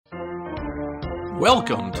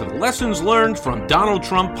Welcome to the Lessons Learned from Donald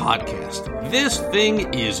Trump podcast. This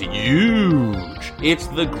thing is huge. It's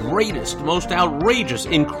the greatest, most outrageous,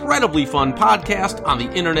 incredibly fun podcast on the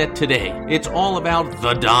internet today. It's all about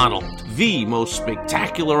the Donald, the most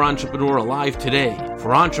spectacular entrepreneur alive today,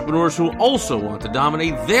 for entrepreneurs who also want to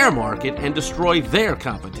dominate their market and destroy their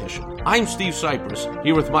competition. I'm Steve Cypress,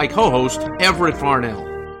 here with my co-host, Everett Farnell.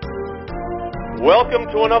 Welcome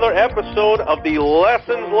to another episode of the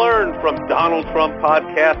Lessons Learned from Donald Trump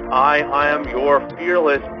podcast. I am your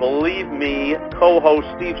fearless, believe me, co-host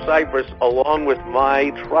Steve Cypress, along with my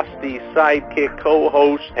trusty sidekick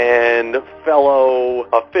co-host and fellow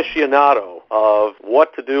aficionado of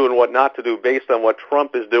what to do and what not to do based on what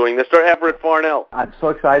Trump is doing, Mr. Everett Farnell. I'm so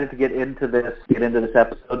excited to get into this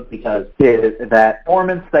episode because that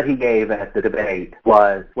performance that he gave at the debate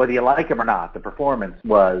was, whether you like him or not, the performance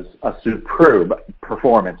was a superb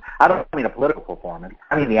performance. I don't mean a political performance.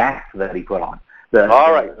 I mean the act that he put on.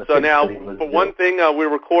 All right. So now, for one thing,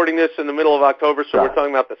 we're recording this in the middle of October, so we're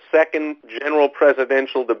talking about the second general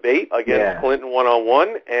presidential debate against Clinton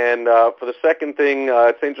one-on-one. And for the second thing,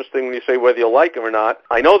 it's interesting when you say whether you like him or not.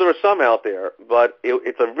 I know there are some out there, but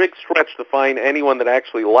it's a big stretch to find anyone that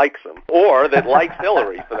actually likes him, or that likes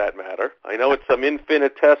Hillary, for that matter. I know it's some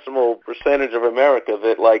infinitesimal percentage of America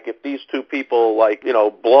that, like, if these two people,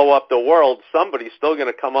 blow up the world, somebody's still going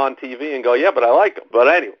to come on TV and go, yeah, but I like him. But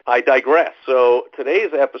anyway, I digress. So today's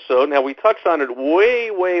episode, now we touched on it way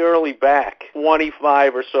early back,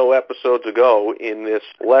 25 or so episodes ago in this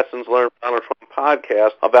Lessons Learned from Donald Trump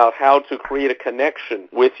podcast about how to create a connection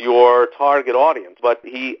with your target audience. But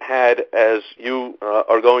he had, as you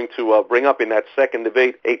are going to bring up in that second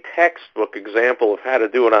debate, a textbook example of how to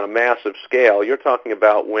do it on a massive scale. You're talking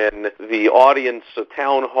about when the audience, a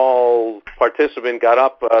town hall participant, got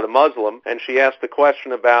up, the Muslim, and she asked a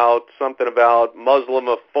question about something about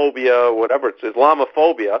Muslimophobia, whatever it's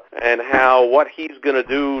Islamophobia, and what he's going to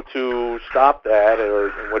do to stop that,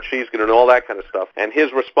 and what she's going to do, all that kind of stuff. And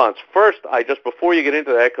his response. First, before you get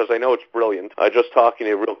into that, because I know it's brilliant, just talking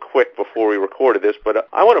to you real quick before we recorded this, but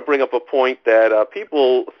I want to bring up a point that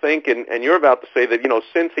people think, and you're about to say that,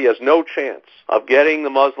 since he has no chance of getting the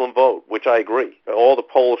Muslim vote, which I agree, all the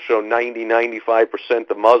polls show 90-95%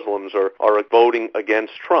 of Muslims are voting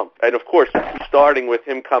against Trump. And of course, starting with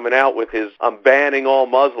him coming out with his "I'm banning all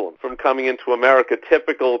Muslims from coming into America,"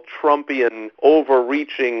 typical Trumpian,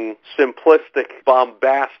 overreaching, simplistic,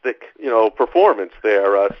 bombastic, performance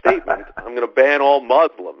there, statement. I'm going to ban all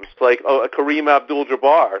Muslims. It's like Kareem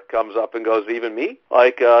Abdul-Jabbar comes up and goes, even me?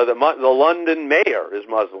 Like the London mayor is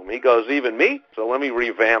Muslim. He goes, even me? So let me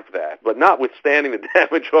revamp that. But notwithstanding the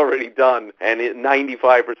damage already done, and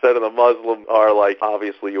 95% of the Muslims are like,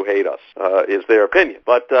 obviously you hate us, is their opinion.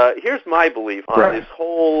 But here's my belief on this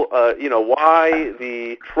whole, why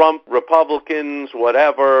the Trump Republicans,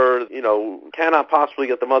 whatever, cannot possibly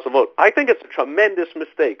get the Muslim vote. I think it's a tremendous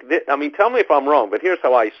mistake. Tell me if I'm wrong, but here's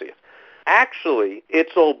how I see it. Actually,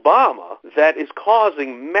 it's Obama that is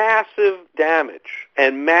causing massive damage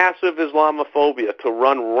and massive Islamophobia to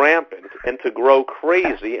run rampant and to grow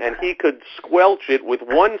crazy, and he could squelch it with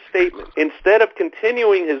one statement. Instead of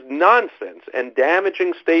continuing his nonsense and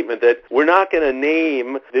damaging statement that we're not going to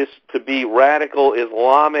name this to be radical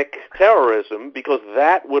Islamic terrorism because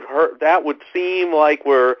that would hurt, that would seem like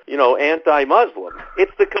we're, anti-Muslim.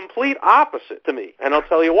 It's the complete opposite to me, and I'll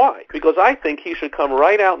tell you why. Because I think he should come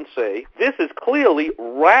right out and say, this is clearly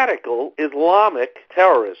radical Islamic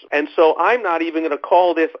terrorism. And so I'm not even going to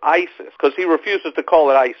call this ISIS, because he refuses to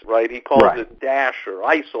call it ISIS, right? He calls it Daesh or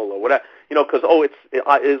ISIL or whatever, because, it's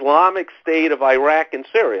Islamic State of Iraq and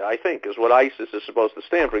Syria, I think, is what ISIS is supposed to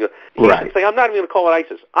stand for. He should say, I'm not even going to call it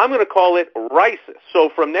ISIS. I'm going to call it RISIS. So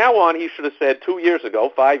from now on, he should have said 2 years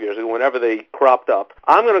ago, 5 years ago, whenever they cropped up,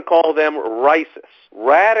 I'm going to call them RISIS,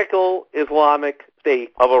 Radical Islamic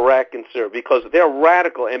State of Iraq and Syria, because they're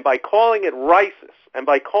radical, and by calling it RISIS, and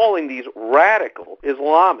by calling these radical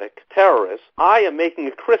Islamic terrorists, I am making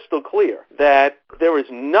it crystal clear that there is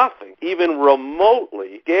nothing even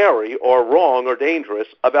remotely scary or wrong or dangerous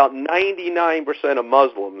about 99% of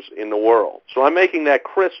Muslims in the world. So I'm making that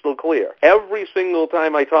crystal clear. Every single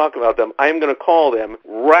time I talk about them, I'm going to call them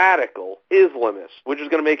radical Islamists, which is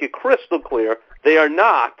going to make it crystal clear they are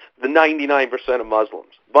not the 99% of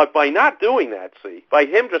Muslims. But by not doing that, by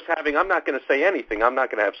him just having, I'm not going to say anything, I'm not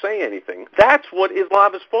going to say anything, that's what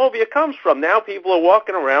Islamophobia comes from. Now people are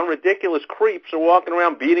walking around, ridiculous creeps are walking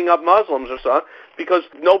around beating up Muslims or something, because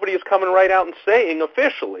nobody is coming right out and saying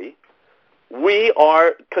officially we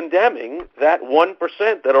are condemning that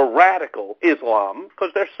 1% that are radical Islam,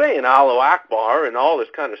 because they're saying Allahu Akbar and all this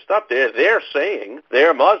kind of stuff. They're saying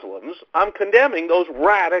they're Muslims. I'm condemning those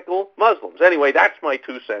radical Muslims. Anyway, that's my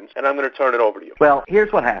 2 cents, and I'm going to turn it over to you. Well,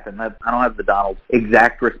 here's what happened. I don't have the Donald's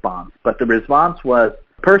exact response, but the response was,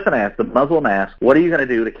 the Muslim asked, what are you going to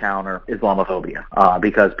do to counter Islamophobia?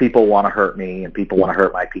 Because people want to hurt me and people want to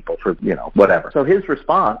hurt my people for, whatever. So his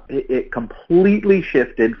response, it completely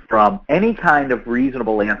shifted from any kind of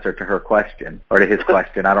reasonable answer to her question, or to his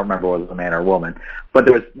question. I don't remember whether it was a man or a woman, but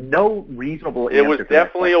there was no reasonable answer. It was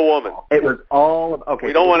definitely a woman. It was all, okay.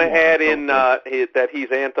 We don't want to add in that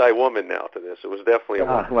he's anti-woman now to this. It was definitely a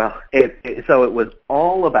woman. So it was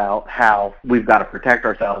all about how we've got to protect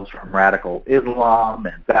ourselves from radical Islam,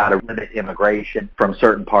 and got to limit immigration from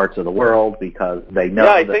certain parts of the world because they know.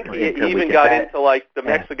 Yeah, I think he even got into like the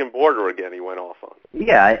Mexican border again. He went off on.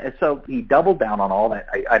 Yeah, so he doubled down on all that.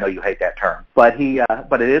 I know you hate that term, but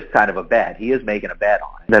but it is kind of a bet. He is making a bet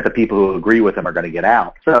on it that the people who agree with him are going to get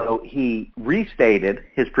out. So he restated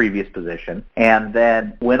his previous position and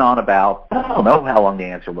then went on about, I don't know how long the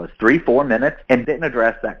answer was, 3-4 minutes, and didn't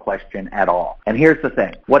address that question at all. And here's the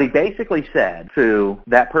thing. What he basically said to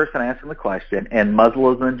that person answering the question, and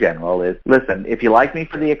Muslims in general, is, listen, if you like me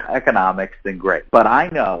for the economics, then great. But I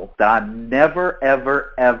know that I'm never,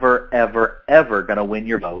 ever, ever, ever, ever going to win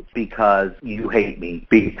your vote because you hate me,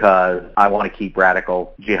 because I want to keep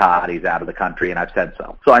radical jihadis out of the country, and I've said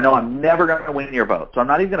so. So I know I'm never going to win your vote. So I'm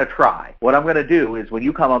not even going to try. What I'm going to do is when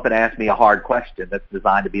you come up and ask me a hard question that's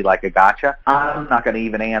designed to be like a gotcha, I'm not going to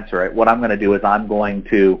even answer it. What I'm going to do is I'm going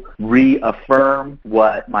to reaffirm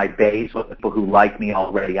what my base, what the people who like me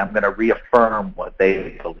already, I'm going to reaffirm what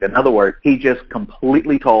they. In other words, he just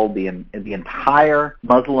completely told the entire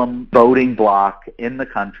Muslim voting bloc in the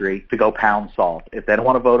country to go pound salt. If they don't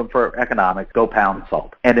want to vote him for economics, go pound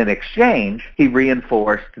salt. And in exchange, he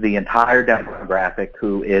reinforced the entire demographic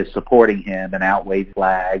who is supporting him and outwaved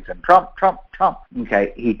flags and Trump.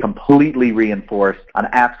 Okay, he completely reinforced an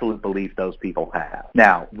absolute belief those people have.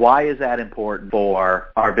 Now, why is that important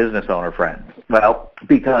for our business owner friends? Well,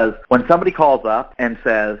 because when somebody calls up and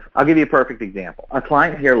says, I'll give you a perfect example. A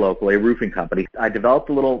client here locally, a roofing company, I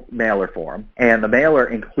developed a little mailer for him, and the mailer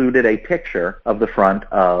included a picture of the front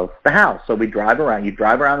of the house. So you drive around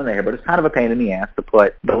the neighborhood. It's kind of a pain in the ass to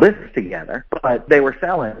put the list together, but they were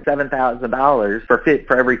selling $7,000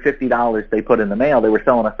 for every $50 they put in the mail. They were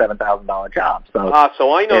selling a $7,000 job.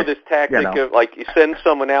 So I know this tactic of, like, you send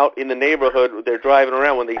someone out in the neighborhood, they're driving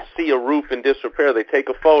around, when they see a roof in disrepair, they take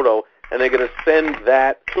a photo, and they're going to send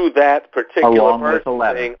that to that particular person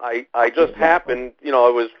saying, I just happened, I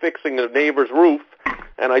was fixing a neighbor's roof,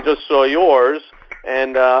 and I just saw yours,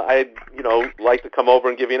 and I'd, like to come over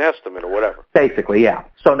and give you an estimate or whatever. Basically, yeah.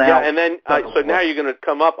 So now, and then, now you're going to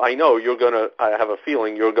come up. I know I have a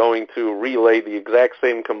feeling you're going to relay the exact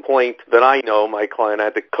same complaint that I know my client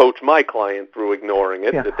had to coach my client through ignoring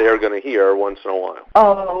it, that they're going to hear once in a while.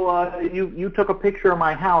 Oh, you took a picture of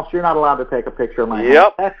my house. You're not allowed to take a picture of my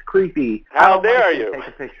house. That's creepy. How dare you take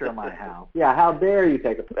a picture of my house? Yeah, how dare you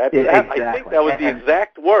take a picture? Exactly. I think that was the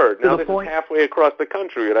exact word. Now, this is halfway across the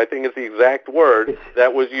country, and I think it's the exact word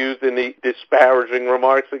that was used in the disparaging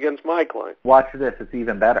remarks against my client. Watch this. It's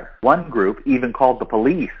even better. One group even called the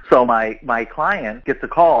police. So my client gets a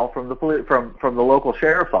call from the local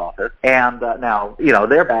sheriff's office, and now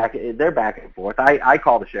they're back and forth. I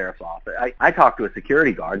call the sheriff's office. I talk to a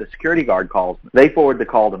security guard. The security guard calls me. They forward the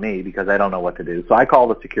call to me because I don't know what to do. So I call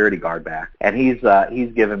the security guard back, and he's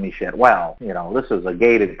giving me shit. Well, this is a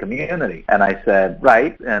gated community, and I said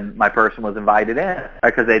right, and my person was invited in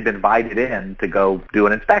because they'd been invited in to go do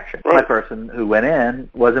an inspection. Right. My person who went in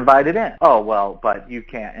was invited in. Oh well, but you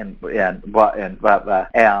can't.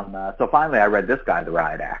 So finally, I read this guy the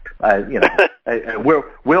riot act.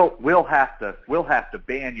 We'll have to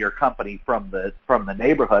ban your company from the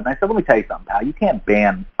neighborhood. And I said, let me tell you something, pal. You can't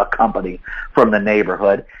ban a company from the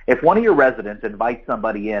neighborhood. If one of your residents invites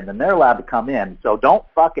somebody in, then they're allowed to come in. So don't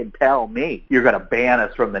fucking tell me you're going to ban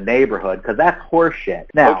us from the neighborhood, because that's horseshit.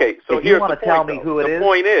 Now, okay, so if you want to tell me who it is, the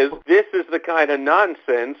point is, this is the kind of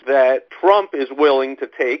nonsense that Trump is willing to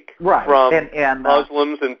take from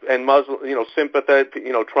Muslims and Muslim, sympathetic,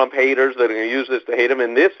 Trump haters that are going to use this to hate him.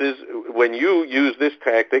 And this is, when you use this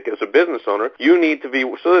tactic as a business owner, you need to be,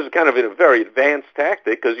 so this is kind of a very advanced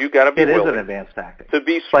tactic, because you've got to be willing. It is an advanced tactic. To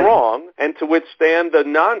be strong and to withstand the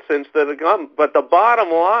nonsense that will come. But the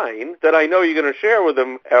bottom line that I know you're going to share with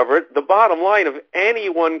them, Everett, the bottom line of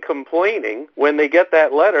anyone complaining when they get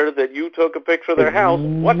that letter that you took a picture of their house,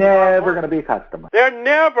 what's never going to be cut. customer. They're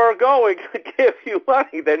never going to give you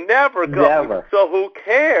money. They're never going. Never. So who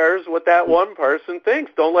cares what that one person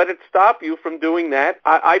thinks? Don't let it stop you from doing that.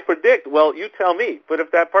 I predict, well, you tell me, but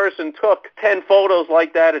if that person took 10 photos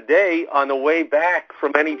like that a day on the way back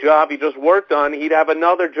from any job he just worked on, he'd have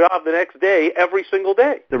another job the next day, every single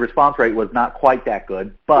day. The response rate was not quite that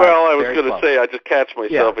good, but well, I was going to say, I just catch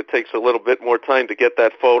myself. Yeah. It takes a little bit more time to get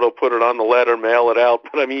that photo, put it on the letter, mail it out.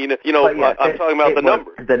 But I mean, I'm talking about the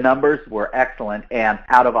numbers. The numbers were excellent, and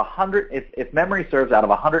out of 100, if memory serves, out of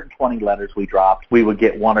 120 letters we dropped, we would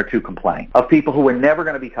get 1 or 2 complaints of people who were never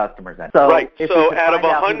going to be customers then. So right. So out of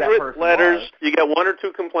 100 letters, you get 1 or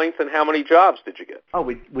 2 complaints, and how many jobs did you get? Oh,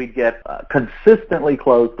 we'd get consistently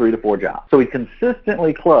closed 3 to 4 jobs. So we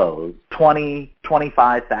consistently closed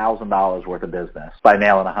 $25,000 worth of business by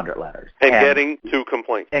mailing 100 letters. And getting 2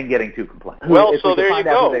 complaints. Well, so there you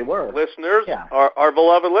go. They were. Listeners, our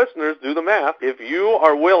beloved listeners, do the math. If you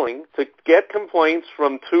are willing to get complaints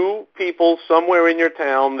from 2 people somewhere in your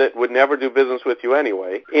town that would never do business with you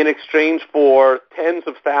anyway, in exchange for tens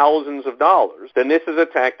of thousands of dollars, then this is a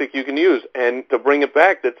tactic you can use. And to bring it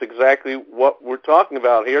back, that's exactly what we're talking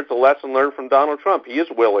about here. It's a lesson learned from Donald Trump. He is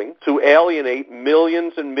willing to alienate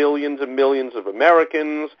millions and millions and millions of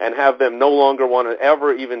Americans and have them no longer want to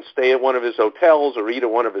ever even stay at one of his hotels or eat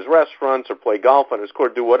at one of his restaurants or play golf on his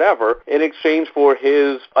court, do whatever, in exchange for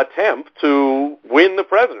his attempt to win the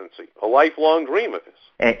presidency, a lifelong dream of his.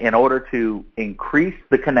 In order to increase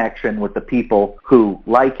the connection with the people who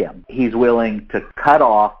like him, he's willing to cut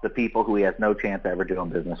off the people who he has no chance ever doing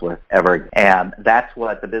business with ever again. And that's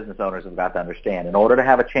what the business owners have got to understand. In order to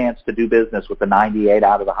have a chance to do business with the 98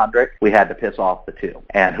 out of the 100, we had to piss off the 2.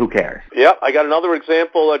 And who cares? Yeah, I got another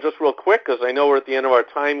example just real quick because I know we're at the end of our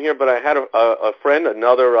time here, but I had a friend,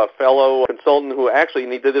 another fellow consultant who actually,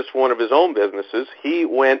 and he did this for one of his own businesses. He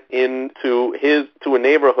went into to a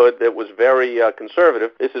neighborhood that was very conservative.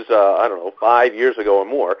 This is, 5 years ago or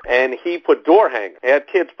more. And he put door hangers. He had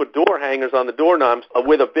kids put door hangers on the doorknobs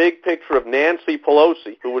with a big picture of Nancy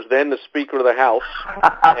Pelosi, who was then the Speaker of the House.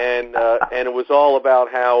 and it was all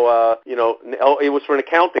about how, it was for an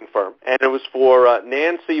accounting firm. And it was for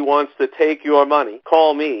Nancy wants to take your money.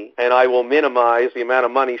 Call me, and I will minimize the amount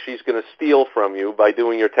of money she's going to steal from you by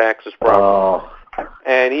doing your taxes properly. Oh.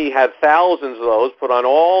 And he had thousands of those put on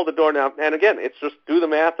all the doorknobs. And again, it's just do the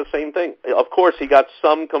math, the same thing. Of course, he got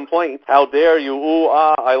some complaints. How dare you? Ooh,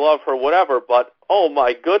 I love her, whatever. But oh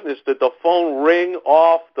my goodness, did the phone ring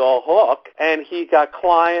off the hook? And he got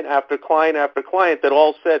client after client after client that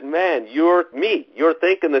all said, man, you're me. You're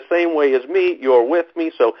thinking the same way as me. You're with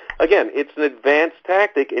me. So again, it's an advanced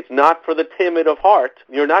tactic. It's not for the timid of heart.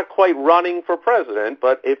 You're not quite running for president,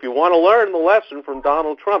 but if you want to learn the lesson from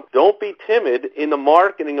Donald Trump, don't be timid in the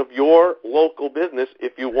marketing of your local business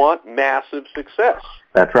if you want massive success.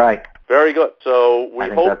 That's right. Very good. So we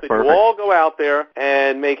hope that perfect. you all go out there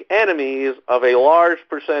and make enemies of a large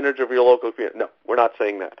percentage of your local community. No, we're not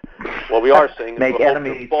saying that. What we are saying is make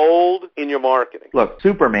enemies bold in your marketing. Look,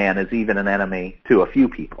 Superman is even an enemy to a few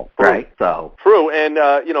people, right? So true. And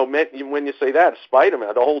when you say that,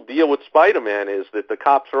 Spider-Man, the whole deal with Spider-Man is that the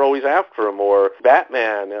cops are always after him, or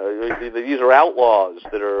Batman. These are outlaws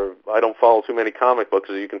that are. I don't follow too many comic books,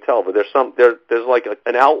 as you can tell, but there's like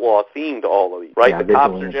an outlaw theme to all of these, right? Yeah, the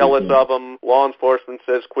cops are jealous of them. Law enforcement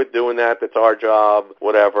says, quit doing that. That's our job,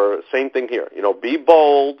 whatever. Same thing here. Be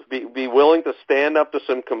bold. Be willing to stand up to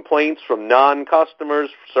some complaints from non-customers,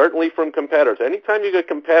 certainly from competitors. Anytime you get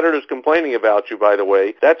competitors complaining about you, by the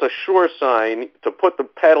way, that's a sure sign to put the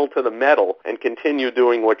pedal to the metal and continue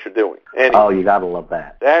doing what you're doing. Anyway, oh, you got to love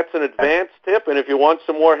that. That's an advanced tip, and if you want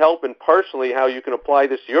some more help in personally how you can apply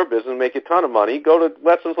this to your business and make a ton of money, go to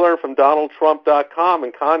lessonslearnedfromdonaldtrump.com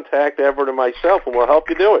and contact Everett and myself, and we'll help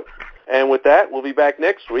you do it. And with that, we'll be back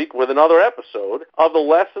next week with another episode of the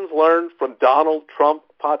Lessons Learned from Donald Trump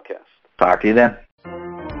podcast. Talk to you then.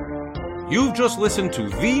 You've just listened to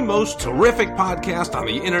the most terrific podcast on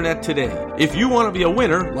the internet today. If you want to be a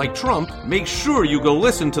winner like Trump, make sure you go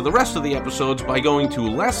listen to the rest of the episodes by going to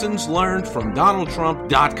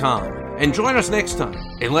lessonslearnedfromdonaldtrump.com. And join us next time.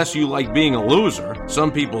 Unless you like being a loser.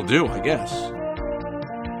 Some people do, I guess.